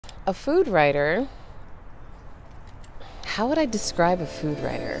A food writer, how would I describe a food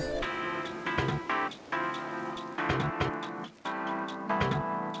writer?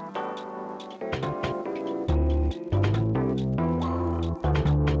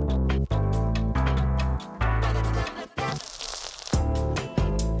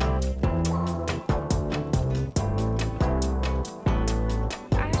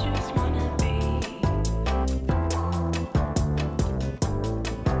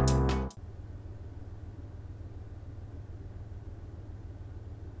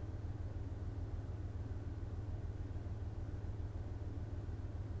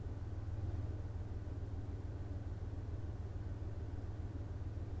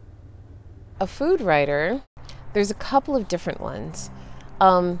 A food writer, there's a couple of different ones.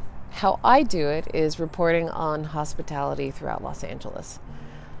 How I do it is reporting on hospitality throughout Los Angeles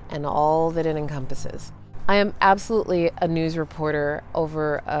and all that it encompasses. I am absolutely a news reporter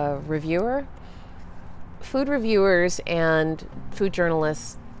over a reviewer. Food reviewers and food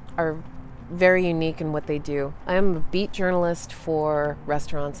journalists are very unique in what they do. I am a beat journalist for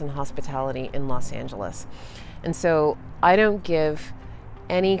restaurants and hospitality in Los Angeles. And so I don't give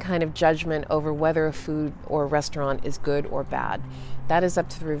any kind of judgment over whether a food or restaurant is good or bad. That is up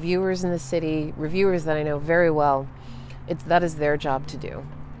to the reviewers in the city, reviewers that I know very well. That is their job to do.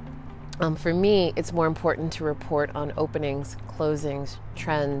 For me, it's more important to report on openings, closings,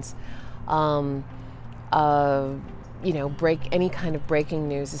 trends, any kind of breaking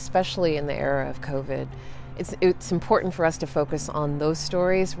news, especially in the era of COVID. It's important for us to focus on those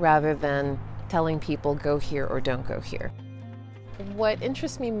stories rather than telling people go here or don't go here. What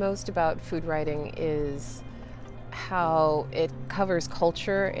interests me most about food writing is how it covers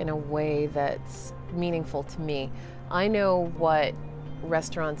culture in a way that's meaningful to me. I know what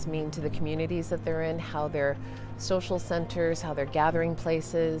restaurants mean to the communities that they're in, how they're social centers, how they're gathering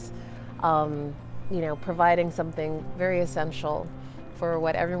places, providing something very essential for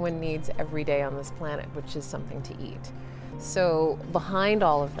what everyone needs every day on this planet, which is something to eat. So behind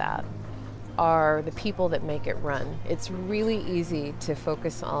all of that are the people that make it run. It's really easy to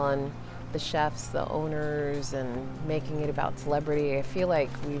focus on the chefs, the owners, and making it about celebrity. I feel like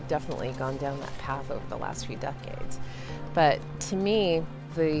we've definitely gone down that path over the last few decades. But to me,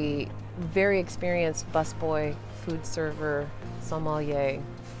 the very experienced busboy, food server, sommelier,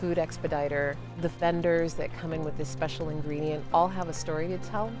 food expediter, the vendors that come in with this special ingredient all have a story to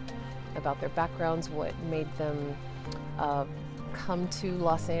tell about their backgrounds, what made them come to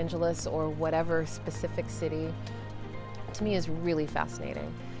Los Angeles or whatever specific city, to me is really fascinating.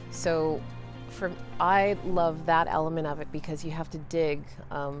 So I love that element of it because you have to dig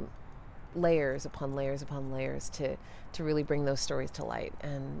layers upon layers upon layers to really bring those stories to light.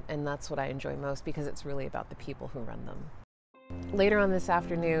 And that's what I enjoy most because it's really about the people who run them. Later on this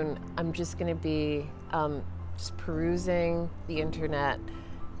afternoon, I'm just going to be just perusing the internet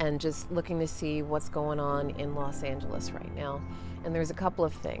and just looking to see what's going on in Los Angeles right now. And there's a couple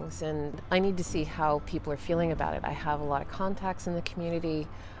of things, and I need to see how people are feeling about it. I have a lot of contacts in the community,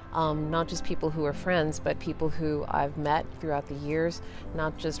 not just people who are friends, but people who I've met throughout the years,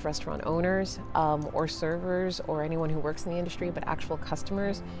 not just restaurant owners or servers or anyone who works in the industry, but actual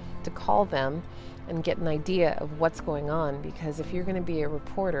customers, to call them and get an idea of what's going on. Because if you're going to be a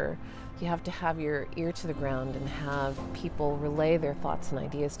reporter, you have to have your ear to the ground and have people relay their thoughts and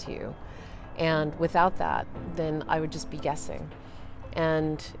ideas to you. And without that, then I would just be guessing.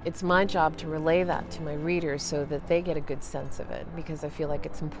 And it's my job to relay that to my readers so that they get a good sense of it, because I feel like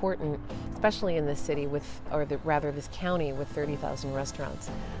it's important, especially in this city this county with 30,000 restaurants,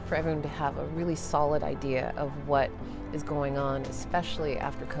 for everyone to have a really solid idea of what is going on, especially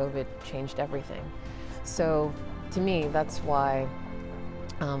after COVID changed everything. So to me, that's why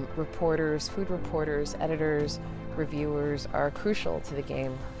reporters, food reporters, editors, reviewers are crucial to the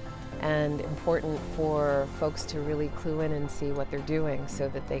game and important for folks to really clue in and see what they're doing so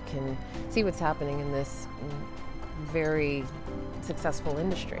that they can see what's happening in this very successful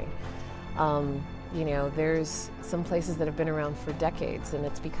industry. There's some places that have been around for decades, and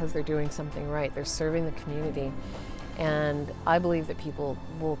it's because they're doing something right. They're serving the community, and I believe that people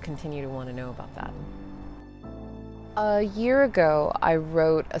will continue to want to know about that. A year ago, I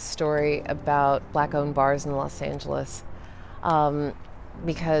wrote a story about Black-owned bars in Los Angeles.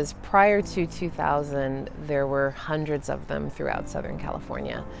 Because prior to 2000, there were hundreds of them throughout Southern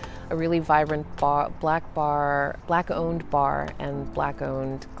California. A really vibrant Black-owned bar and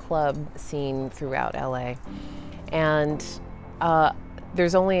Black-owned club scene throughout LA. And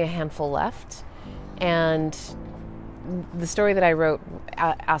there's only a handful left. And the story that I wrote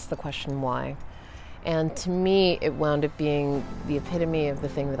asked the question why. And to me, it wound up being the epitome of the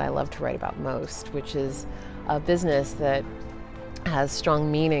thing that I love to write about most, which is a business that has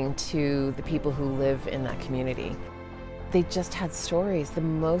strong meaning to the people who live in that community. They just had stories, the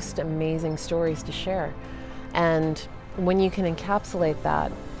most amazing stories to share. And when you can encapsulate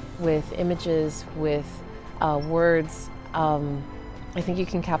that with images, with words, I think you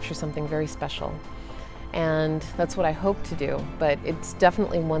can capture something very special. And that's what I hope to do, but it's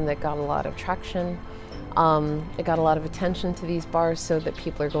definitely one that got a lot of traction. It got a lot of attention to these bars so that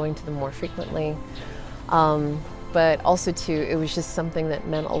people are going to them more frequently. But also too, it was just something that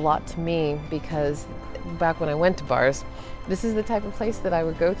meant a lot to me, because back when I went to bars, this is the type of place that I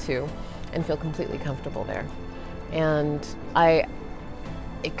would go to and feel completely comfortable there. And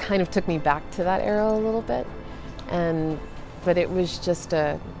it kind of took me back to that era a little bit. But it was just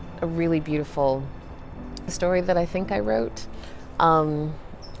a really beautiful story that I think I wrote.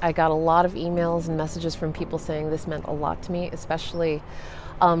 I got a lot of emails and messages from people saying this meant a lot to me, especially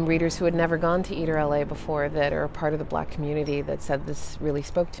readers who had never gone to EaterLA before, that are a part of the Black community, that said this really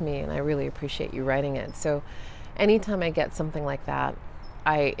spoke to me and I really appreciate you writing it. So anytime I get something like that,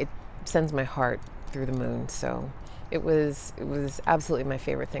 it sends my heart through the moon. So it was absolutely my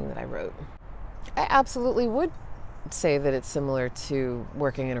favorite thing that I wrote. I absolutely would say that it's similar to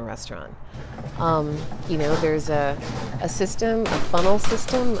working in a restaurant. You know, there's a system, a funnel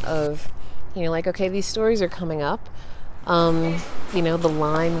system of, you know, like, okay, these stories are coming up. You know, the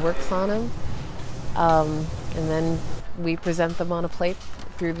line works on them. And then we present them on a plate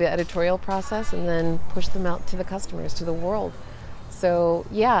through the editorial process and then push them out to the customers, to the world. So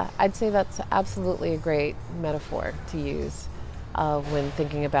yeah, I'd say that's absolutely a great metaphor to use when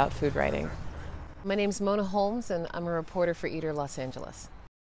thinking about food writing. My name's Mona Holmes, and I'm a reporter for Eater Los Angeles.